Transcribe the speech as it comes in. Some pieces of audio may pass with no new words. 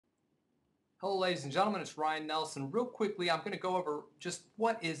Hello, ladies and gentlemen, it's Ryan Nelson. Real quickly, I'm going to go over just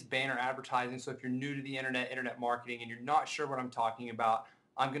what is banner advertising. So if you're new to the internet marketing, and you're not sure what I'm talking about,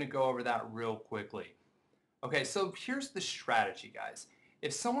 I'm going to go over that real quickly. Okay, so here's the strategy, guys.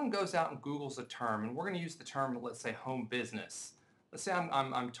 If someone goes out and Googles a term, and we're going to use the term, let's say home business. Let's say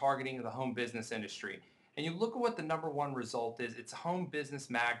I'm targeting the home business industry. And you look at what the #1 result is, it's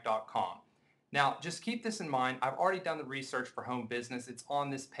homebusinessmag.com. Now, just keep this in mind. I've already done the research for home business. It's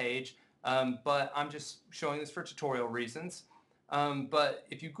on this page, but I'm just showing this for tutorial reasons. But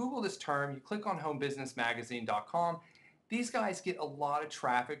if you Google this term, you click on homebusinessmagazine.com. These guys get a lot of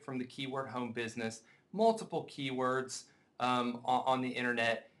traffic from the keyword home business, multiple keywords on the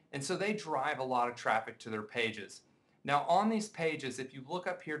internet, and so they drive a lot of traffic to their pages. Now on these pages, if you look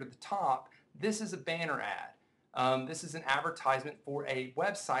up here to the top, this is a banner ad. This is an advertisement for a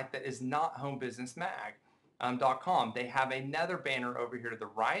website that is not homebusinessmag.com. They have another banner over here to the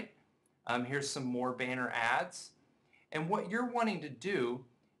right. Here's some more banner ads. And what you're wanting to do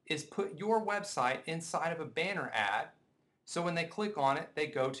is put your website inside of a banner ad, so when they click on it, they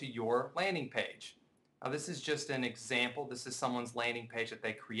go to your landing page. Now this is just an example. This is someone's landing page that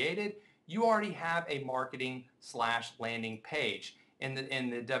they created. You already have a marketing/landing page in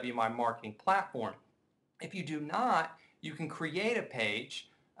the WMI marketing platform. If you do not, you can create a page,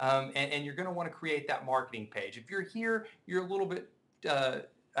 and you're going to want to create that marketing page. If you're here, you're a little bit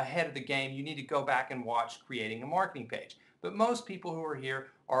ahead of the game. You need to go back and watch creating a marketing page. But most people who are here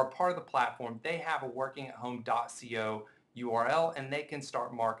are a part of the platform. They have a workingathome.co URL, and they can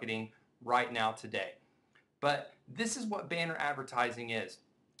start marketing right now today. But this is what banner advertising is.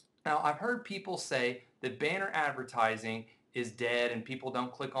 Now, I've heard people say that banner advertising is dead and people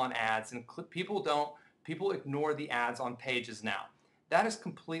don't click on ads, and people ignore the ads on pages now. That is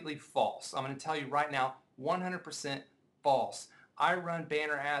completely false. I'm going to tell you right now, 100% false. I run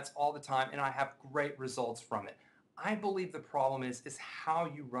banner ads all the time and I have great results from it. I believe the problem is how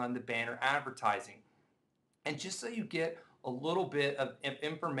you run the banner advertising. And just so you get a little bit of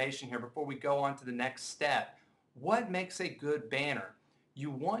information here before we go on to the next step, what makes a good banner? You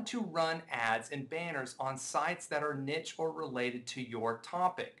want to run ads and banners on sites that are niche or related to your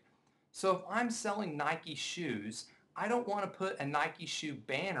topic. So if I'm selling Nike shoes, I don't want to put a Nike shoe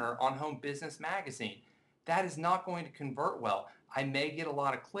banner on Home Business Magazine. That is not going to convert well. I may get a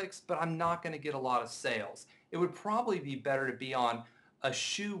lot of clicks, but I'm not going to get a lot of sales. It would probably be better to be on a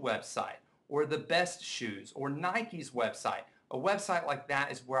shoe website, or the best shoes, or Nike's website. A website like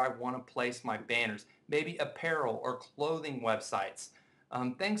that is where I want to place my banners. Maybe apparel or clothing websites,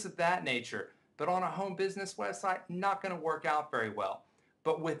 things of that nature. But on a home business website, not going to work out very well.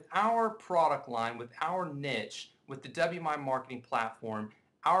 But with our product line, with our niche, with the WMI marketing platform,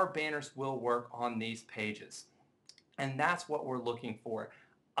 our banners will work on these pages. And that's what we're looking for.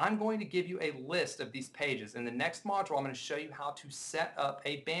 I'm going to give you a list of these pages. In the next module, I'm going to show you how to set up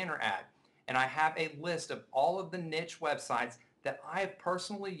a banner ad. And I have a list of all of the niche websites that I have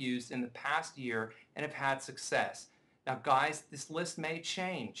personally used in the past year and have had success. Now guys, this list may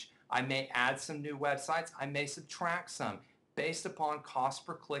change. I may add some new websites. I may subtract some based upon cost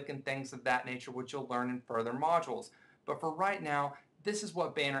per click and things of that nature, which you'll learn in further modules. But for right now, this is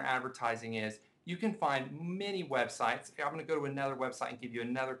what banner advertising is. You can find many websites. I'm going to go to another website and give you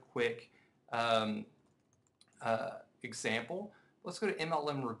another quick example. Let's go to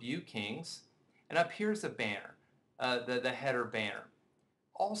MLM Review Kings, and up here's a banner, the header banner.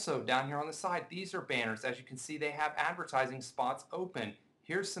 Also down here on the side, these are banners. As you can see, they have advertising spots open.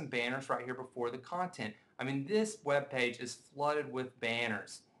 Here's some banners right here before the content. I mean, this web page is flooded with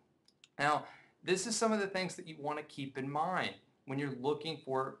banners. Now, this is some of the things that you want to keep in mind when you're looking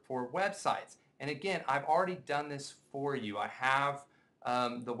for websites. And again, I've already done this for you. I have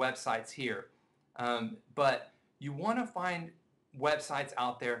the websites here. But you want to find websites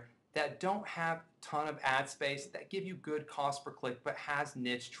out there that don't have a ton of ad space, that give you good cost per click, but has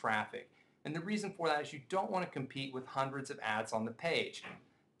niche traffic. And the reason for that is you don't want to compete with hundreds of ads on the page.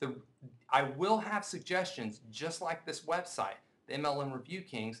 I will have suggestions, just like this website, the MLM Review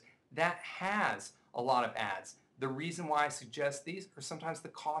Kings, that has a lot of ads. The reason why I suggest these are sometimes the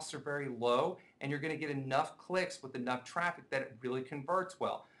costs are very low and you're going to get enough clicks with enough traffic that it really converts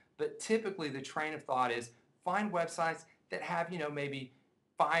well. But typically the train of thought is find websites that have, maybe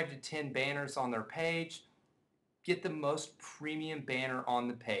 5 to 10 banners on their page. Get the most premium banner on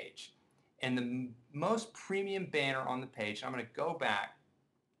the page. And the most premium banner on the page, I'm going to go back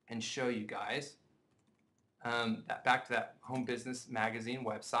and show you guys back to that Home Business Magazine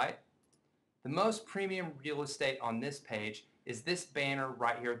website. The most premium real estate on this page is this banner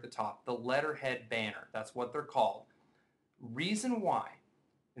right here at the top, the letterhead banner. That's what they're called. Reason why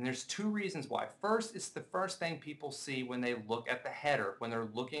And there's two reasons why. First, it's the first thing people see when they look at the header. When they're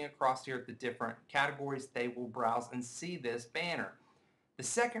looking across here at the different categories, they will browse and see this banner. The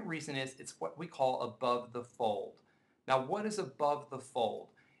second reason is it's what we call above the fold. Now, what is above the fold?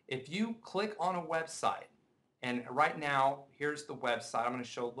 If you click on a website, and right now, here's the website. I'm going to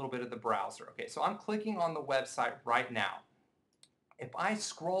show a little bit of the browser. Okay, so I'm clicking on the website right now. If I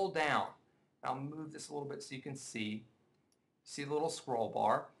scroll down, I'll move this a little bit so you can see the little scroll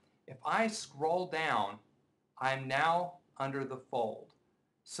bar. If I scroll down, I'm now under the fold.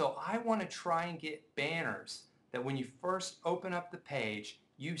 So I want to try and get banners that when you first open up the page,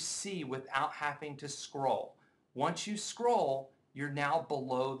 you see without having to scroll. Once you scroll, you're now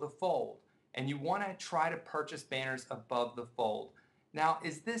below the fold. And you want to try to purchase banners above the fold. Now,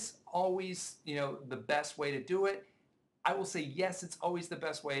 is this always, the best way to do it? I will say yes, it's always the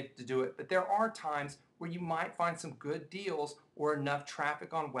best way to do it, but there are times where you might find some good deals or enough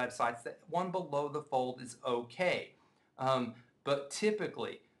traffic on websites that one below the fold is okay. But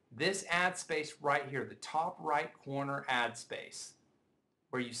typically, this ad space right here, the top right corner ad space,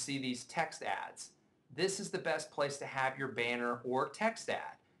 where you see these text ads, this is the best place to have your banner or text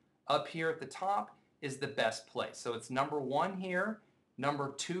ad. Up here at the top is the best place. So it's number 1 here,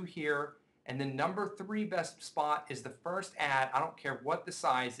 number 2 here, and then number 3 best spot is the first ad. I don't care what the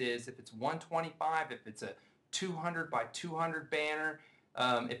size is, if it's 125, if it's a 200 by 200 banner,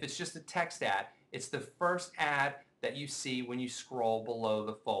 if it's just a text ad, it's the first ad that you see when you scroll below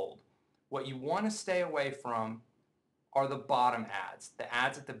the fold. What you want to stay away from are the bottom ads, the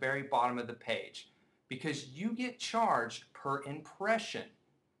ads at the very bottom of the page, because you get charged per impression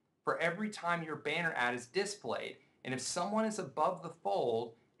for every time your banner ad is displayed. And if someone is above the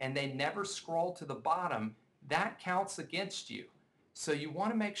fold and they never scroll to the bottom, that counts against you. So you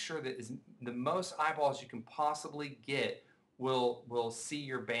want to make sure that the most eyeballs you can possibly get will see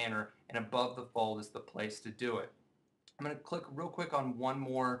your banner, and above the fold is the place to do it. I'm going to click real quick on one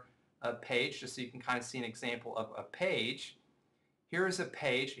more page just so you can kind of see an example of a page. Here is a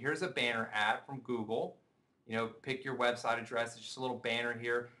page. Here's a banner ad from Google. Pick your website address. It's just a little banner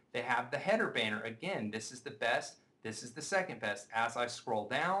here. They have the header banner. Again, this is the best. This is the second best. As I scroll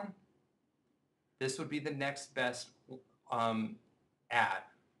down, this would be the next best ad.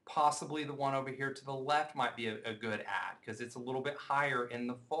 Possibly the one over here to the left might be a good ad because it's a little bit higher in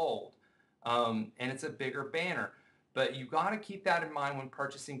the fold, and it's a bigger banner. But you got to keep that in mind when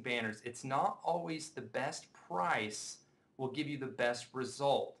purchasing banners. It's not always the best price will give you the best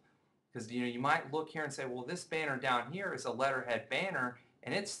result, because you might look here and say, well, this banner down here is a letterhead banner,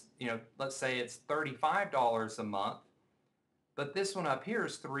 and it's, let's say it's $35 a month, but this one up here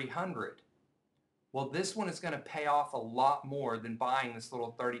is $300. Well, this one is going to pay off a lot more than buying this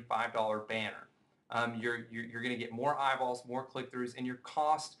little $35 banner. You're going to get more eyeballs, more click-throughs, and your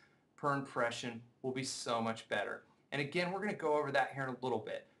cost per impression will be so much better. And again, we're going to go over that here in a little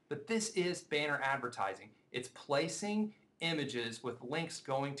bit. But this is banner advertising. It's placing images with links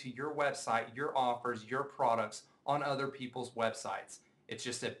going to your website, your offers, your products on other people's websites. It's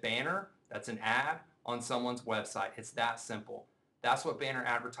just a banner that's an ad on someone's website. It's that simple. That's what banner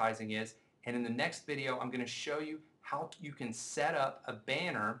advertising is. And in the next video, I'm going to show you how you can set up a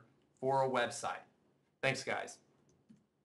banner for a website. Thanks, guys.